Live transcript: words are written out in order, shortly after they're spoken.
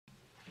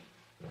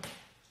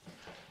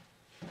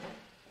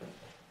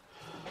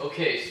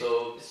Okay,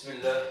 so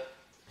Bismillah,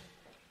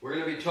 we're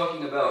going to be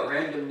talking about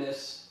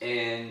randomness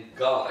and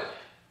God,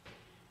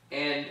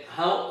 and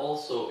how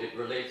also it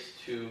relates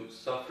to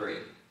suffering.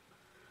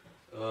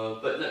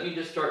 But let me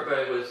just start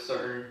with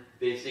certain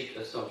basic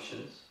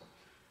assumptions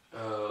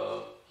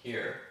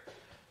here.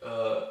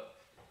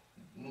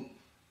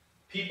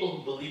 People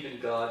who believe in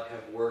God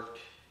have worked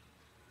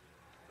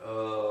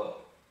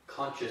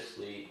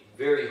consciously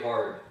very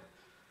hard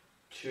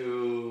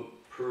to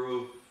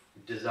prove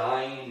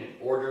design and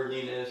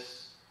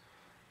orderliness,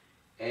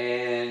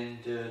 and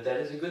that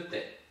is a good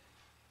thing.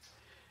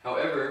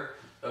 However,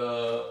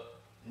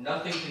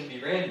 nothing can be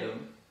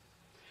random,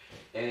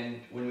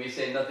 and when we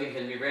say nothing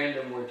can be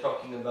random, we're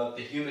talking about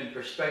the human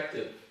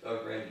perspective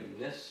of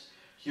randomness,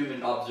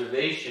 human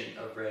observation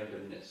of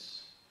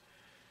randomness,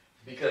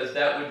 because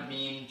that would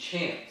mean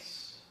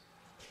chance.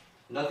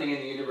 Nothing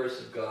in the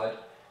universe of God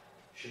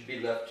should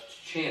be left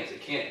to chance.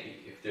 It can't be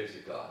if there's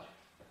a God.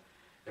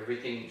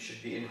 Everything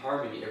should be in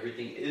harmony.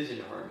 Everything is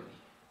in harmony.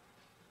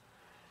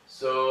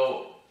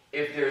 So,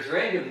 if there's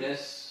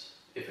randomness,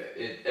 if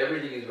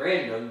everything is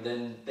random,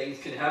 then things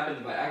can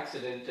happen by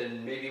accident,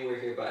 and maybe we're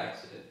here by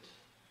accident.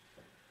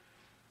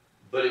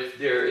 But if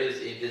there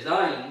is a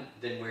design,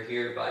 then we're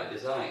here by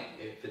design.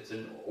 If it's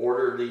an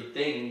orderly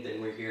thing, then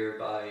we're here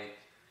by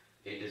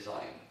a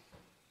design.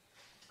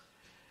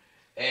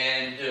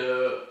 And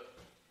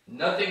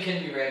nothing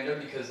can be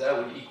random because that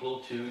would equal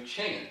to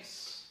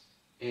chance.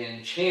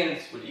 And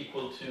chance would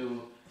equal to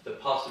the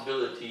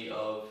possibility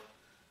of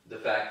the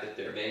fact that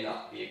there may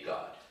not be a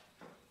God.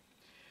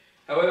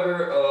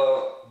 However,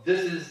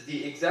 this is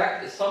the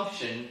exact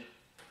assumption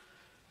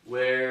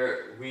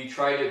where we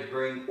try to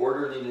bring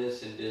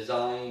orderliness and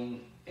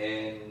design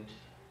and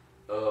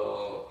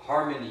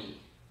harmony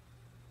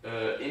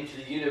into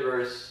the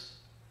universe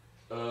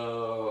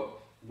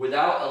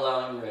without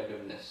allowing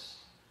randomness.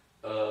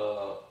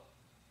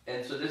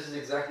 And so this is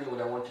exactly what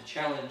I want to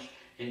challenge.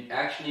 And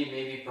actually,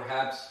 maybe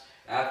perhaps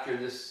after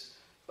this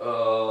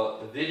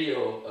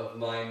video of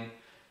mine,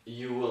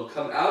 you will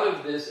come out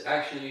of this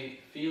actually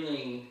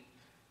feeling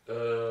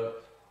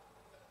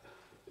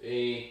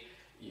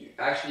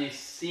actually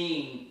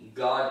seeing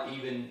God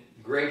even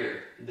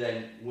greater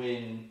than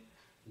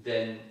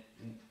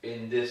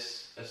in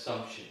this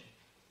assumption.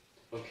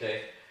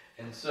 Okay,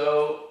 and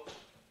so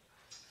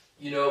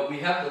we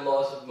have the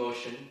laws of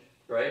motion,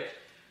 right?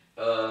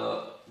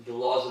 The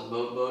laws of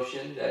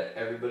motion that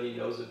everybody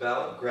knows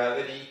about.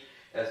 Gravity,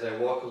 as I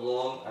walk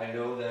along, I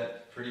know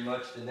that pretty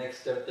much the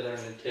next step that I'm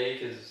going to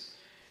take is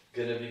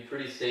going to be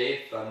pretty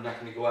safe. I'm not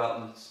going to go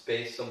out in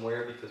space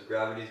somewhere because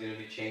gravity is going to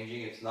be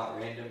changing. It's not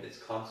random, it's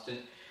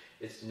constant.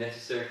 It's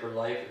necessary for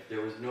life. If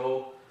there was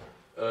no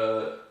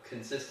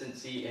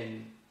consistency,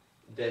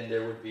 then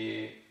there would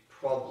be a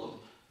problem.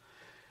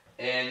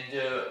 And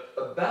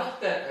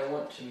about that, I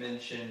want to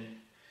mention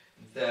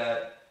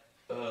that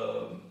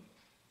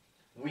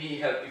we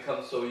have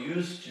become so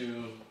used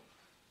to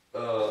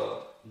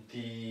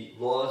the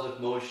laws of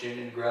motion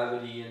and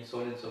gravity and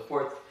so on and so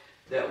forth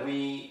that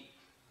we,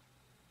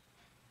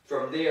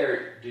 from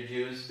there,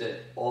 deduce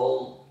that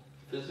all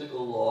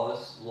physical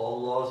laws,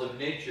 laws of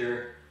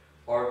nature,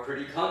 are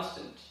pretty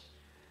constant.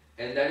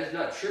 And that is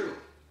not true.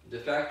 The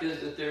fact is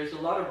that there's a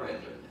lot of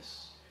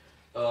randomness.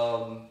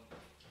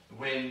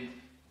 When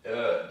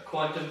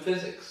quantum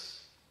physics,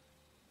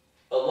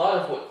 a lot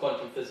of what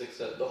quantum physics,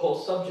 the whole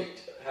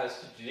subject has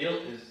to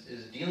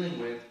is dealing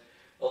with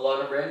a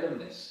lot of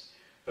randomness.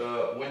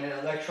 When an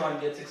electron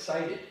gets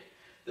excited,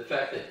 the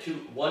fact that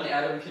one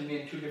atom can be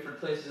in two different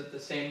places at the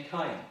same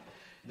time,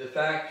 the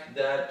fact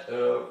that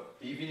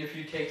even if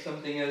you take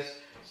something as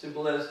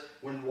simple as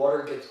when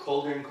water gets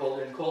colder and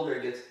colder and colder,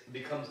 it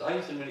becomes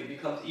ice, and when it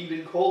becomes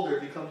even colder,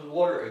 it becomes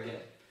water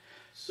again.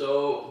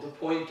 So the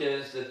point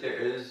is that there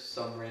is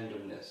some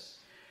randomness,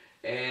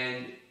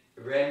 and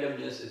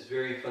randomness is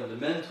very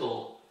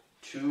fundamental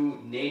to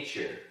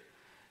nature.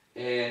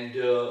 And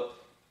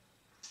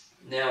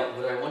now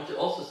what I want to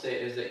also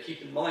say is that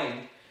keep in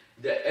mind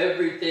that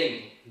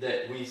everything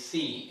that we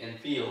see and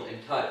feel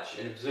and touch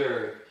and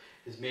observe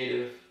is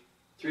made of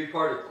three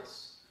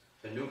particles: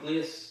 the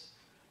nucleus,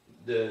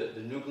 the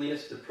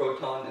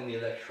proton, and the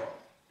electron.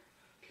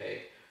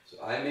 Okay,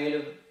 so I'm made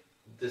of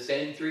the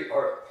same three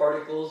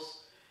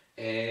particles,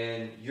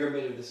 and you're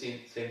made of the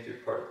same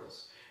three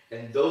particles.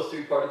 And those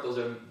three particles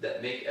are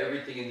that make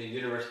everything in the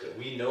universe that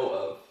we know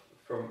of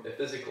from a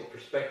physical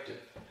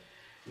perspective.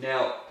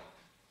 Now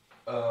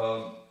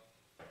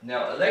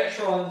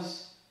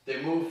electrons, they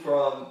move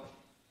from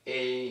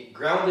a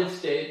grounded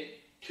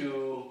state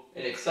to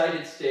an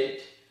excited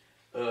state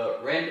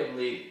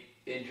randomly,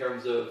 in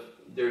terms of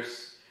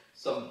there's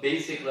some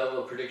basic level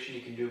of prediction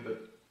you can do,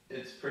 but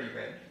it's pretty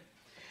random.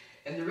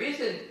 And the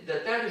reason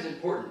that is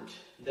important,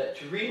 that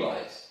to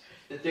realize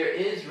that there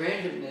is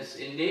randomness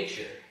in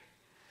nature,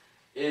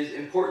 is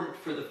important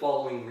for the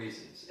following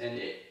reasons, and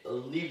it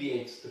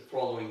alleviates the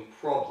following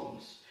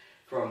problems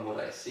from what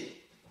I see.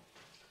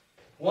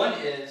 One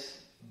is,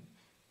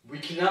 we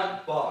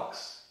cannot put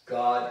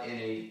God in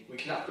a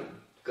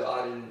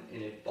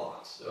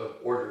box of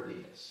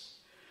orderliness.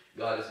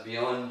 God is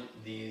beyond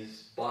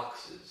these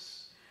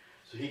boxes.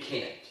 So he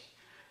can't.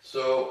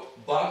 So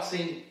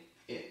boxing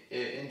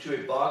into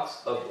a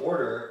box of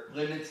order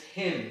limits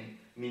him,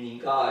 meaning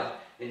God,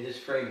 in his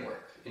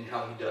framework, in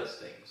how he does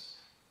things.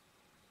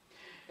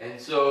 And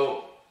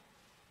so,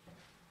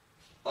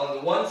 on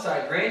the one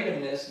side,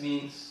 randomness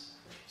means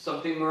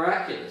something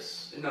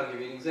miraculous. And I'll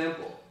give you an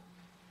example.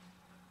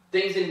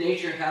 Things in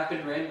nature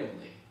happen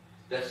randomly.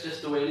 That's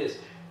just the way it is.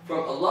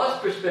 From Allah's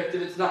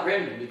perspective, it's not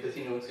random because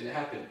He knows what's going to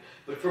happen.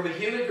 But from a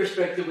human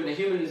perspective, when a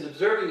human is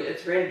observing it,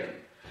 it's random.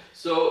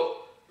 So,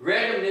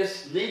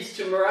 randomness leads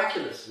to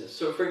miraculousness.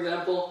 So, for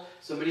example,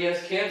 somebody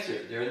has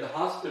cancer. They're in the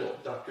hospital.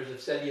 Doctors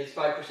have said he has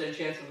 5%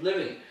 chance of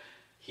living.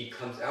 He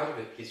comes out of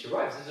it. He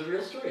survives. This is a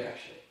real story,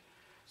 actually.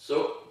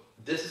 So,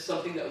 this is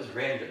something that was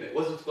random. It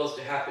wasn't supposed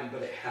to happen,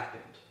 but it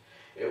happened.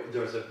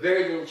 There was a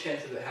very little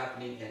chance of it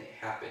happening, and it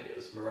happened. It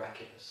was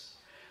miraculous.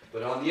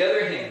 But on the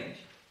other hand,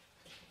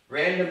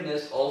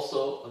 randomness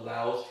also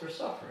allows for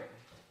suffering.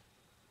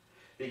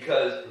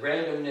 Because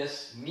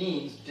randomness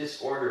means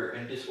disorder,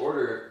 and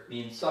disorder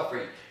means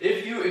suffering.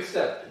 If you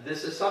accept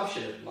this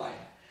assumption of mine,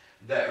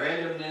 that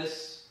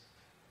randomness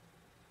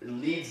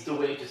leads the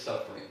way to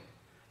suffering,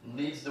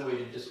 leads the way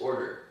to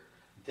disorder,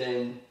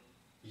 then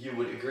you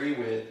would agree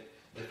with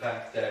the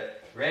fact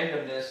that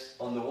randomness,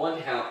 on the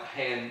one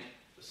hand,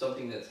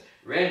 something that's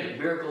random,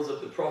 miracles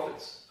of the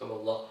prophets of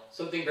Allah,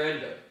 something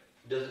random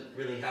doesn't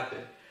really happen,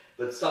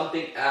 but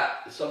something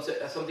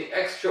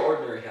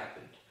extraordinary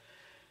happened,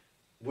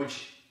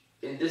 which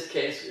in this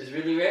case is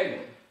really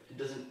random. It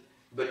doesn't,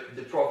 but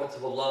the prophets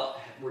of Allah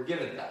were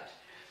given that.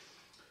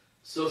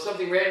 So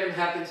something random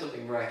happened,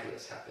 something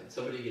miraculous happened,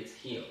 somebody gets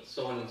healed,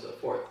 so on and so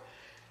forth.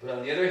 But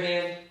on the other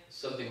hand,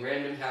 something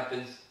random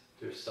happens,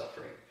 there's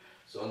suffering.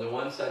 So on the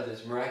one side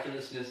there's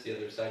miraculousness, the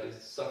other side is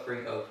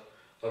suffering of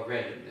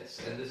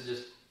randomness. And this is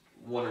just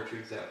one or two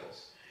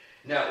examples.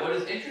 Now what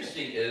is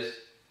interesting is,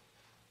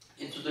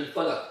 in Surah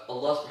Al-Falaq,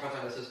 Allah subhanahu wa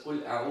ta'ala says,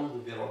 قُلْ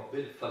أَعُوذُ بِرَبِّ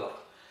الْفَلَقِ,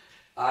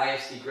 I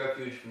seek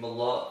refuge from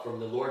Allah, from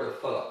the Lord of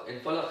Falaq.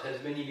 And Falaq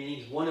has many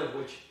meanings, one of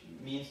which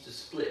means to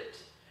split,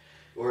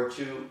 or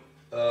to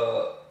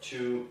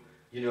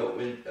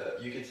when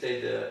you could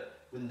say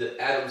when the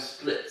atom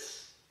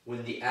splits.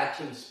 When the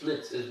atom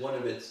splits is one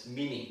of its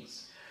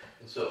meanings.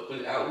 And so,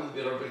 قُلْ أَعُوذُ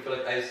بِرَبِّ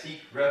الْفَلَقِ, I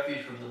seek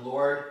refuge from the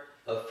Lord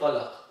of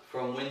Falaq,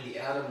 from when the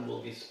atom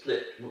will be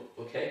split.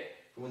 Okay?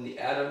 From when the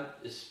atom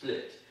is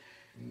split.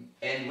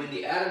 And when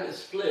the atom is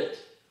split,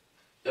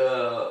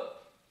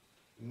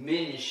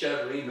 min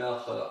sharri ma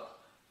khalaq,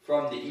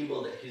 from the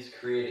evil that He's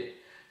created.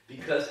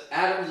 Because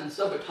atoms and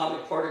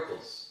subatomic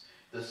particles,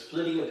 the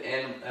splitting of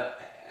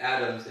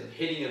atoms and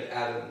hitting of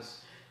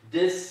atoms,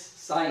 this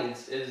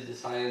science is the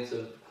science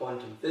of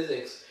quantum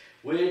physics,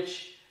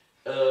 which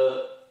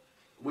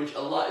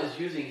Allah is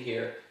using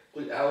here.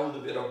 قُلْ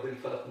أَعُوذُ بِرَبِّ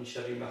الْفَلَقِ مِنْ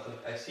شَرِّ مَا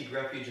خَلَقَ, I seek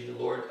refuge in the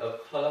Lord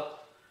of Falaq,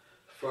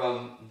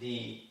 from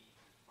the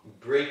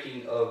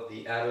breaking of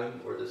the atom,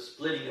 or the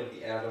splitting of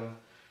the atom,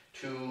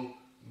 to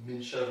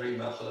min sharri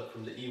ma khalaq,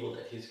 from the evil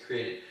that He's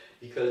created.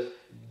 Because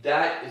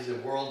that is a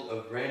world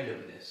of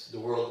randomness, the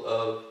world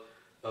of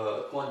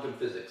quantum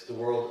physics, the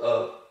world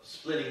of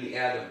splitting the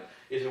atom,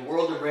 is a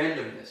world of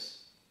randomness.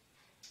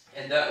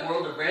 And that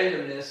world of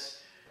randomness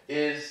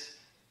is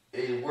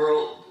a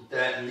world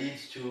that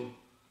leads to,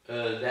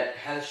 that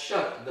has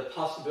the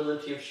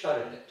possibility of shar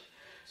in it.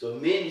 So,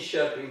 min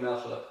sharri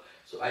ma khalaq.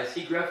 So I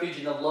seek refuge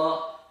in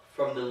Allah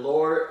from the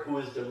Lord, who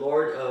is the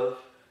Lord of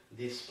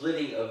the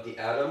splitting of the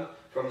atom,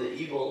 from the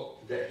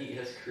evil that He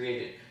has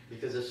created.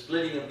 Because the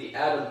splitting of the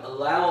atom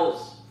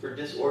allows for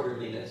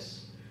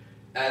disorderliness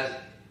as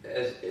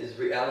is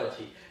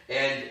reality,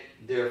 and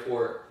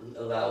therefore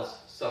allows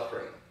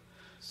suffering.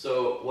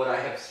 So what I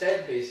have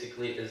said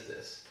basically is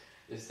this,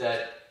 is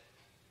that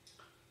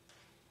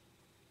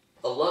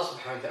Allah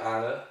subhanahu wa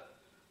ta'ala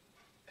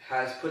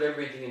has put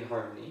everything in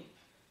harmony,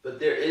 but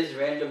there is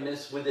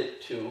randomness with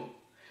it too,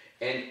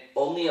 and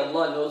only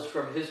Allah knows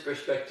from His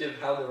perspective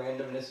how the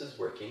randomness is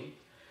working.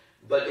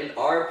 But in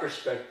our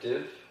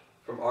perspective,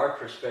 from our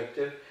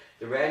perspective,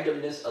 the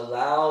randomness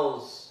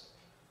allows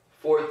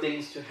for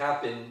things to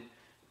happen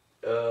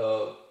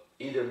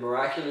either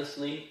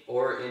miraculously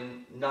or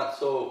in not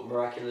so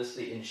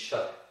miraculously, in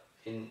shar,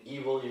 in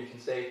evil you can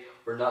say,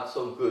 or not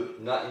so good,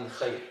 not in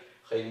khair.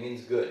 Khair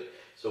means good.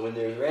 So when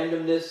there's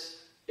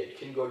randomness, it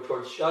can go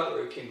towards shar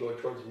or it can go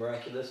towards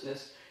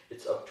miraculousness.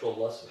 It's up to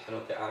Allah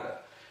subhanahu wa ta'ala.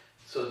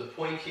 So the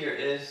point here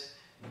is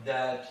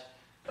that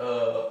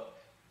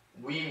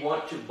we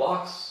want to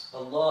box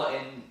Allah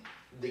in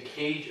the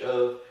cage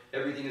of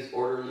everything is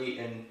orderly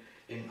and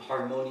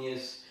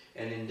harmonious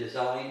and in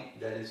design.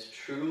 That is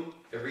true.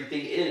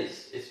 Everything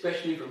is,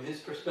 especially from His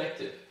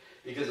perspective,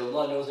 because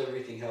Allah knows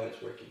everything, how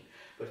it's working.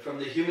 But from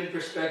the human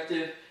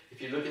perspective,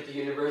 if you look at the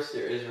universe,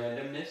 there is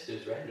randomness.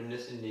 There's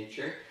randomness in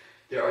nature.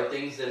 There are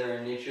things that are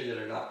in nature that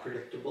are not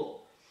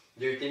predictable.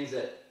 There are things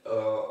that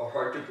are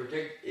hard to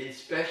predict,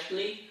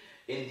 especially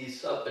in the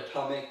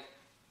subatomic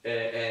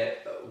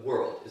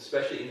world,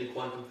 especially in the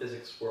quantum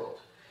physics world.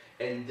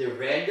 And the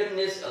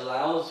randomness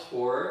allows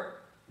for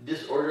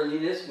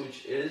disorderliness,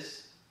 which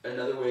is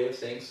another way of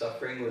saying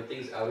suffering or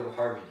things out of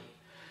harmony.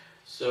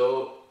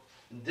 So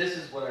this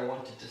is what I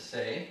wanted to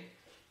say,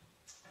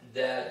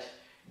 that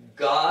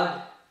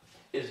God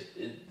is,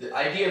 the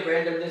idea of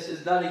randomness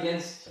is not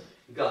against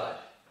God.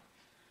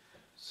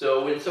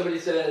 So when somebody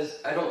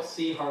says, I don't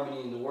see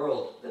harmony in the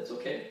world, that's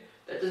okay.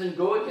 That doesn't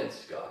go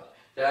against God.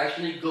 That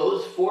actually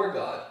goes for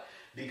God.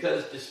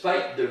 Because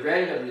despite the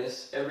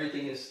randomness,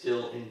 everything is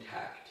still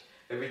intact.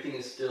 Everything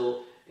is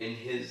still in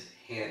His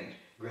hand.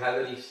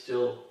 Gravity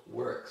still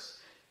works.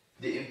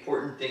 The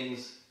important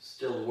things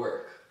still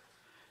work.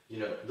 You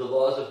know, the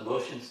laws of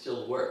motion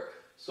still work.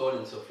 So on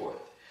and so forth.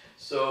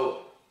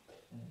 So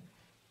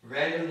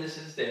randomness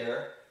is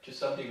there to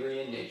some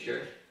degree in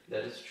nature.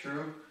 That is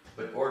true.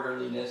 But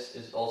orderliness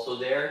is also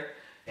there.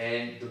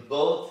 And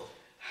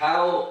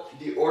how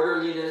the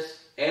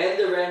orderliness and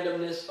the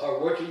randomness are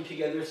working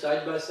together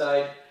side by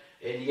side,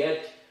 and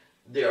yet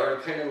they are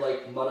kind of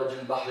like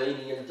مرج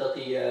البحرين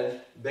يلتقيان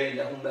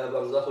بينهما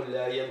برزخ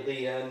لا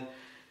يبغيان.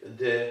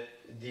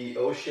 The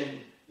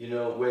ocean, you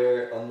know,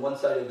 where on one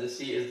side of the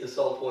sea is the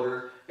salt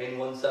water and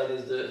one side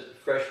is the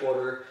fresh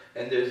water,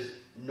 and there's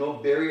no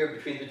barrier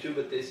between the two,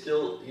 but they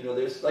still, you know,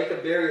 there's like a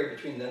barrier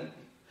between them,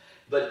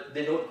 but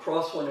they don't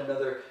cross one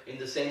another in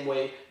the same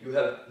way. You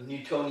have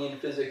Newtonian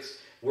physics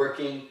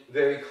working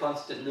very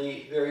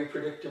constantly, very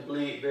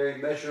predictably,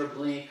 very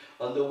measurably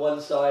on the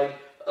one side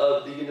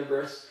of the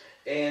universe,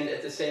 and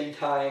at the same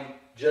time,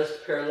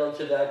 just parallel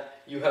to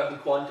that, you have the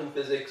quantum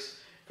physics,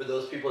 for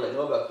those people that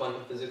know about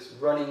quantum physics,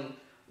 running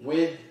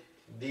with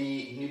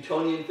the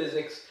Newtonian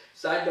physics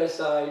side by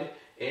side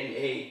in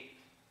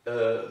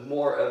a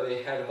more of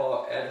a ad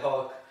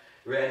hoc,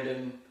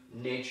 random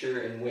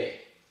nature and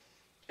way.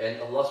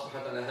 And Allah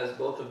subhanahu wa ta'ala has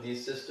both of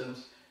these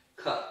systems,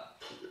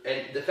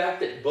 and the fact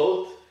that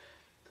both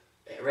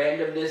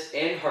randomness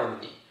and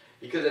harmony,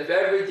 because if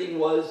everything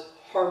was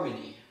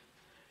harmony,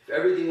 if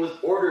everything was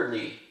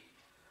orderly,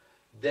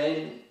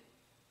 then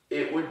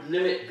it would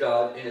limit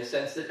God in a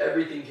sense that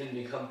everything can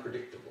become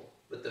predictable.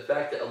 But the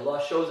fact that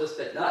Allah shows us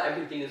that not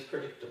everything is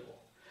predictable,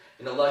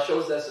 and Allah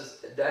shows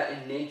us that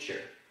in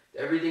nature,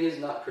 everything is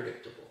not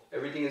predictable,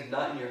 everything is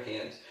not in your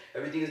hands,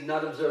 everything is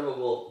not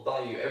observable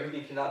by you,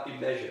 everything cannot be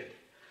measured,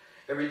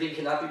 everything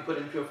cannot be put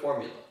into a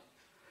formula.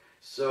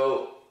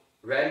 So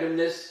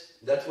randomness,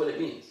 that's what it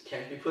means.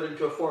 Can't be put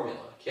into a formula,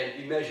 can't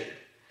be measured.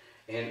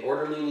 And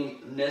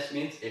orderliness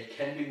means it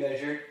can be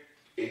measured,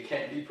 it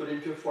can't be put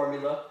into a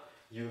formula.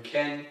 You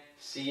can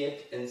see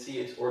it and see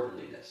its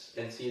orderliness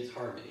and see its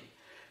harmony.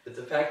 But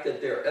the fact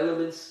that there are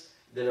elements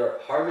that are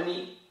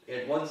harmony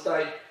at one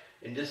side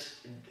and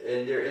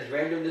there is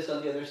randomness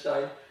on the other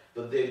side,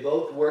 but they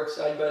both work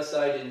side by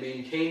side and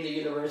maintain the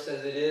universe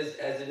as it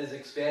is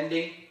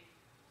expanding,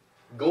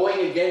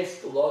 going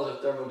against the laws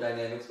of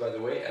thermodynamics, by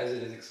the way, as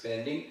it is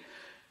expanding,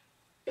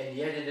 and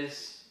yet it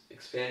is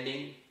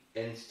expanding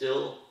and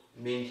still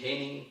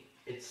maintaining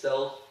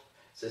itself,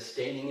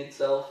 sustaining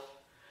itself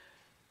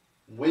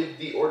with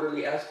the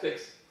orderly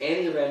aspects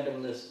and the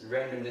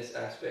randomness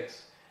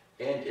aspects,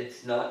 and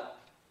it's not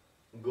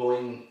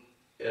going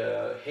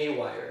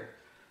haywire,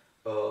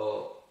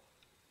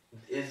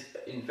 is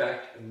in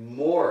fact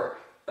more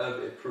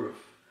of a proof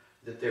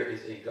that there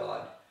is a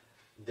God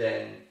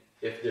than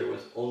if there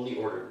was only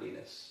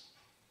orderliness.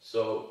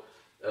 So,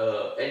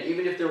 and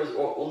even if there was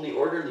only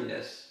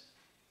orderliness,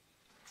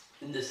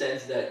 in the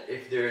sense that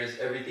if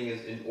everything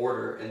is in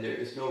order and there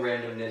is no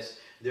randomness,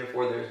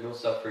 therefore there is no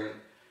suffering,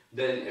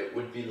 then it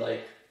would be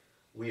like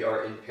we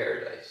are in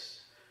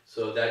paradise.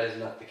 So that is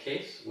not the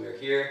case. We're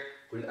here.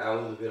 قل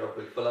أعوذ برب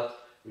الفلق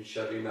من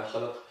شر ما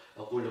خلق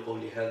أقول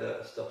قولي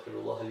هذا أستغفر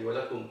الله لي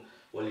ولكم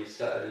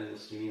ولسائر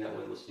المسلمين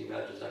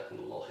والمسلمات جزاكم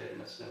الله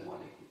خيرا. السلام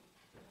عليكم.